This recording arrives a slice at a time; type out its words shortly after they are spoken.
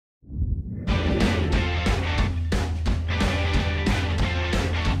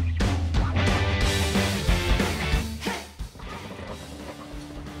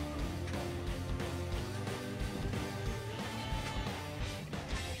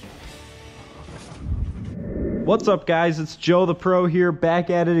What's up guys, it's Joe the Pro here,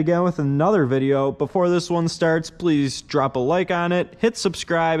 back at it again with another video. Before this one starts, please drop a like on it, hit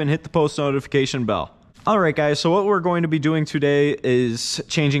subscribe, and hit the post notification bell. Alright guys, so what we're going to be doing today is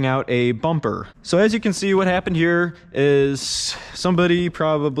changing out a bumper. So as you can see, what happened here is somebody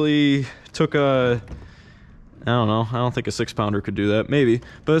probably took a, I don't think a 6-pounder could do that, maybe.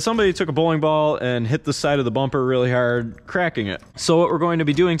 But somebody took a bowling ball and hit the side of the bumper really hard, cracking it. So what we're going to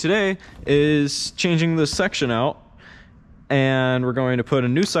be doing today is changing this section out, and we're going to put a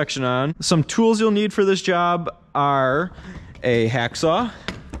new section on. Some tools you'll need for this job are a hacksaw,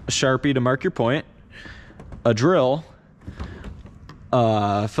 a Sharpie to mark your point, a drill,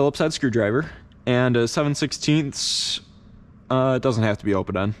 a Phillips head screwdriver, and a 7/16. It doesn't have to be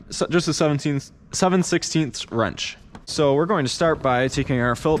open end. Just a 7/16 wrench. So we're going to start by taking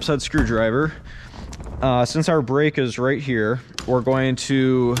our Phillips head screwdriver. Since our brake is right here, we're going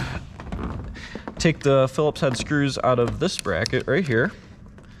to take the Phillips head screws out of this bracket right here.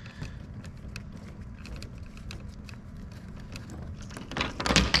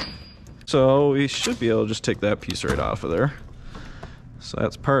 So we should be able to just take that piece right off of there. So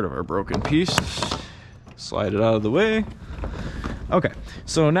that's part of our broken piece. Slide it out of the way. Okay,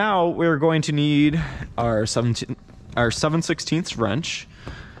 so now we're going to need our 7/16 wrench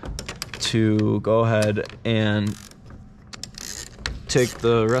to go ahead and take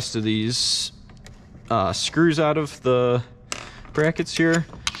the rest of these screws out of the brackets here.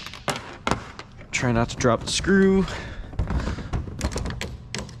 Try not to drop the screw.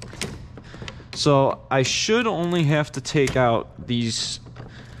 So I should only have to take out these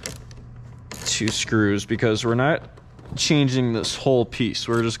 2 screws because we're not changing this whole piece.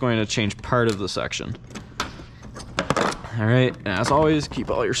 We're just going to change part of the section. All right, and as always, keep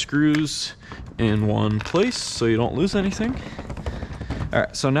all your screws in one place so you don't lose anything. All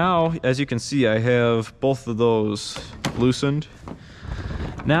right, so now, as you can see, I have both of those loosened.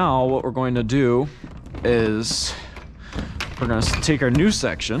 Now what we're going to do is we're going to take our new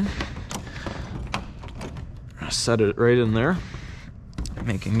section, set it right in there,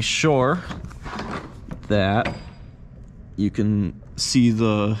 making sure that you can see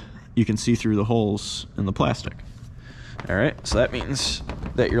through the holes in the plastic. All right, so that means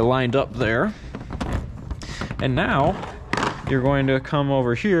that you're lined up there. And now you're going to come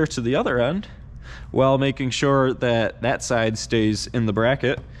over here to the other end while making sure that that side stays in the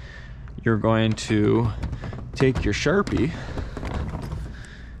bracket. You're going to take your Sharpie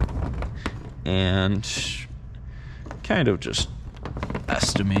and kind of just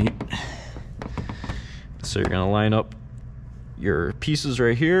estimate. So you're going to line up your pieces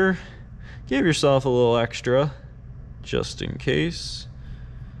right here. Give yourself a little extra just in case.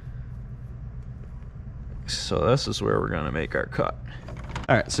 So this is where we're going to make our cut.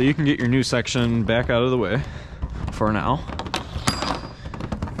 All right, so you can get your new section back out of the way for now.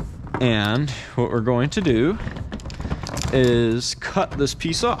 And what we're going to do is cut this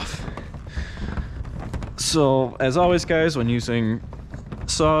piece off. So as always guys, when using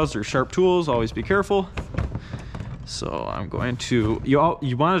saws or sharp tools, always be careful. So I'm going to, you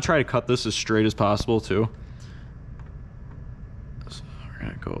want to try to cut this as straight as possible too. So we're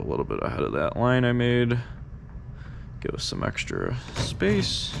going to go a little bit ahead of that line I made. Give us some extra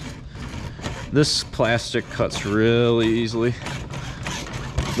space. This plastic cuts really easily.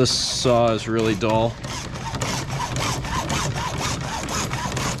 This saw is really dull.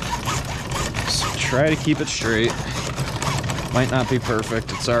 So try to keep it straight. Might not be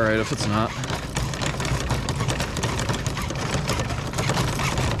perfect, it's alright if it's not.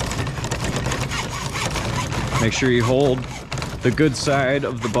 Make sure you hold the good side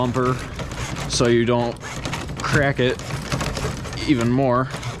of the bumper so you don't crack it even more.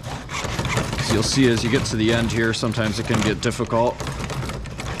 Because you'll see as you get to the end here, sometimes it can get difficult.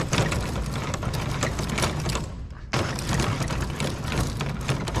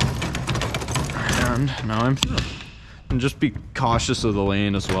 And now I'm through. And just be cautious of the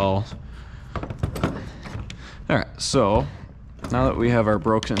lane as well. Alright, so now that we have our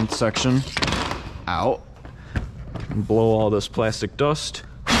broken section out, blow all this plastic dust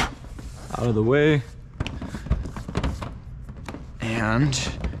out of the way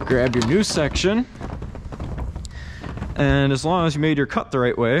and grab your new section. And as long as you made your cut the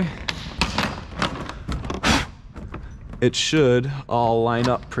right way, it should all line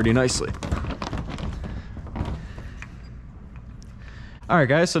up pretty nicely. Alright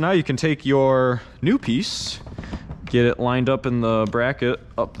guys, so now you can take your new piece, get it lined up in the bracket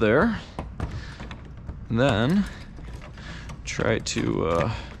up there, and then try to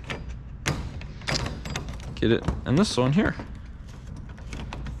get it in this one here.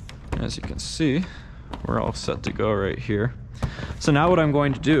 As you can see, we're all set to go right here. So now what I'm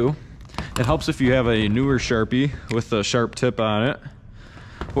going to do, it helps if you have a newer Sharpie with a sharp tip on it.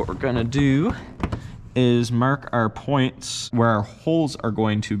 What we're gonna do is mark our points where our holes are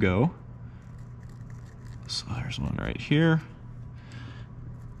going to go. So there's one right here.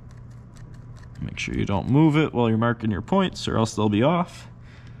 Make sure you don't move it while you're marking your points or else they'll be off.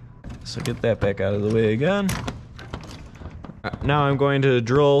 So get that back out of the way again. Now I'm going to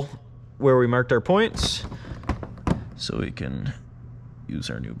drill where we marked our points so we can use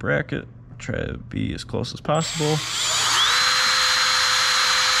our new bracket. Try to be as close as possible.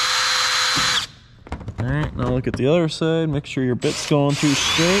 All right, now look at the other side. Make sure your bit's going through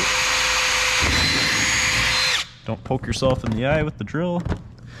straight. Don't poke yourself in the eye with the drill.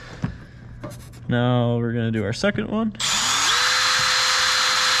 Now we're gonna do our second one.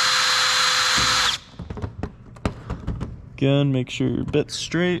 Again, make sure your bit's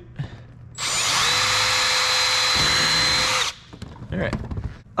straight. All right.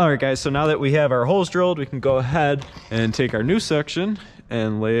 All right, guys, so now that we have our holes drilled, we can go ahead and take our new section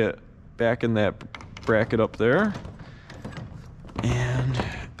and lay it back in that bracket up there. And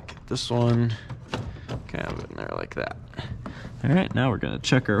get this one kind of in there like that. All right, now we're gonna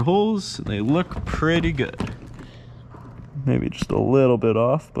check our holes. They look pretty good. Maybe just a little bit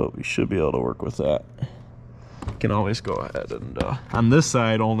off, but we should be able to work with that. You can always go ahead and, on this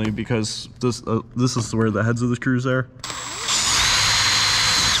side only because this is where the heads of the screws are.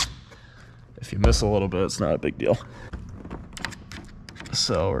 If you miss a little bit, it's not a big deal.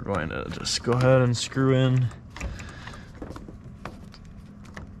 So we're going to just go ahead and screw in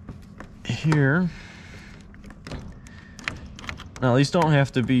here. Now these don't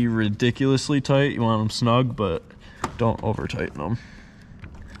have to be ridiculously tight. You want them snug, but don't over tighten them.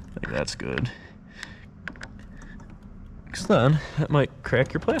 I think that's good. Because then that might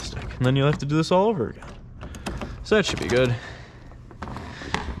crack your plastic, and then you'll have to do this all over again. So that should be good.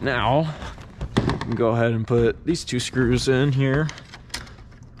 Now you can go ahead and put these two screws in here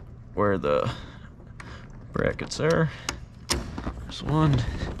where the brackets are. There's one.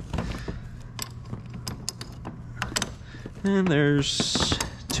 And there's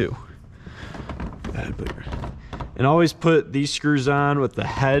two. And always put these screws on with the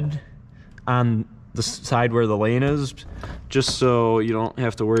head on the side where the lane is, just so you don't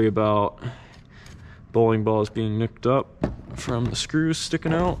have to worry about bowling balls being nicked up from the screws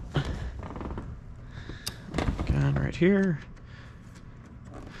sticking out. Again, right here.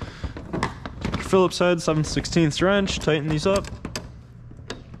 Take your Phillips head, 7/16 wrench, tighten these up.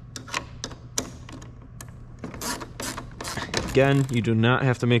 Again, you do not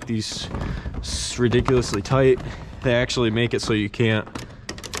have to make these ridiculously tight. They actually make it so you can't.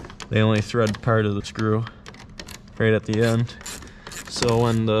 They only thread part of the screw right at the end. So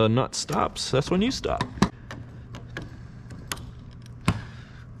when the nut stops, that's when you stop.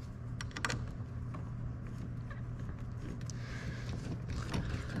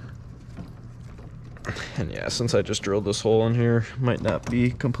 And yeah, since I just drilled this hole in here, might not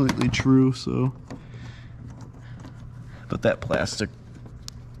be completely true, so. But that plastic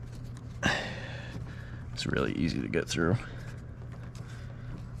is really easy to get through.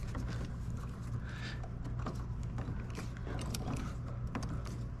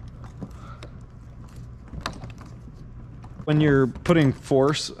 When you're putting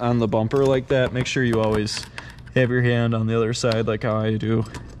force on the bumper like that, make sure you always have your hand on the other side like how I do,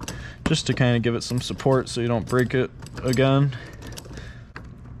 just to kind of give it some support so you don't break it again.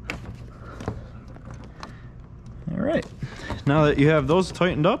 Alright, now that you have those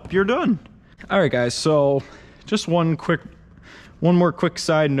tightened up, you're done. Alright guys, so just one more quick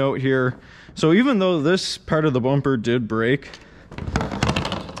side note here. So even though this part of the bumper did break,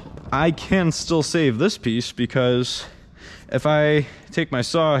 I can still save this piece, because if I take my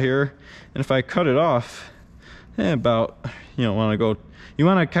saw here and if I cut it off, about, you want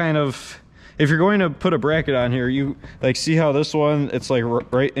to kind of, if you're going to put a bracket on here, you like see how this one, it's like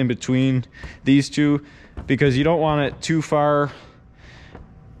right in between these two, because you don't want it too far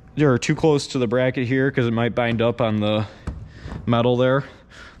or too close to the bracket here, because it might bind up on the metal there.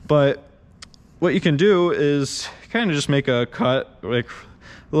 But what you can do is kind of just make a cut like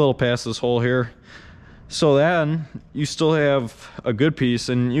a little past this hole here, so then you still have a good piece,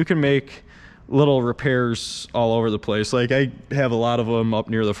 and you can make little repairs all over the place. Like I have a lot of them up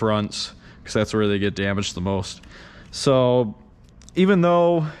near the fronts, because that's where they get damaged the most. So even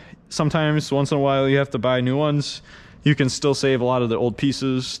though sometimes once in a while you have to buy new ones, you can still save a lot of the old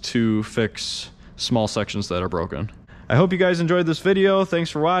pieces to fix small sections that are broken. I hope you guys enjoyed this video. Thanks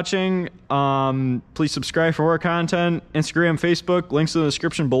for watching. Please subscribe for more content. Instagram, Facebook, links in the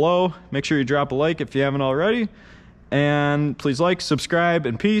description below. Make sure you drop a like if you haven't already. And please like, subscribe,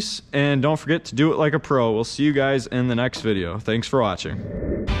 and peace. And don't forget to do it like a pro. We'll see you guys in the next video. Thanks for watching.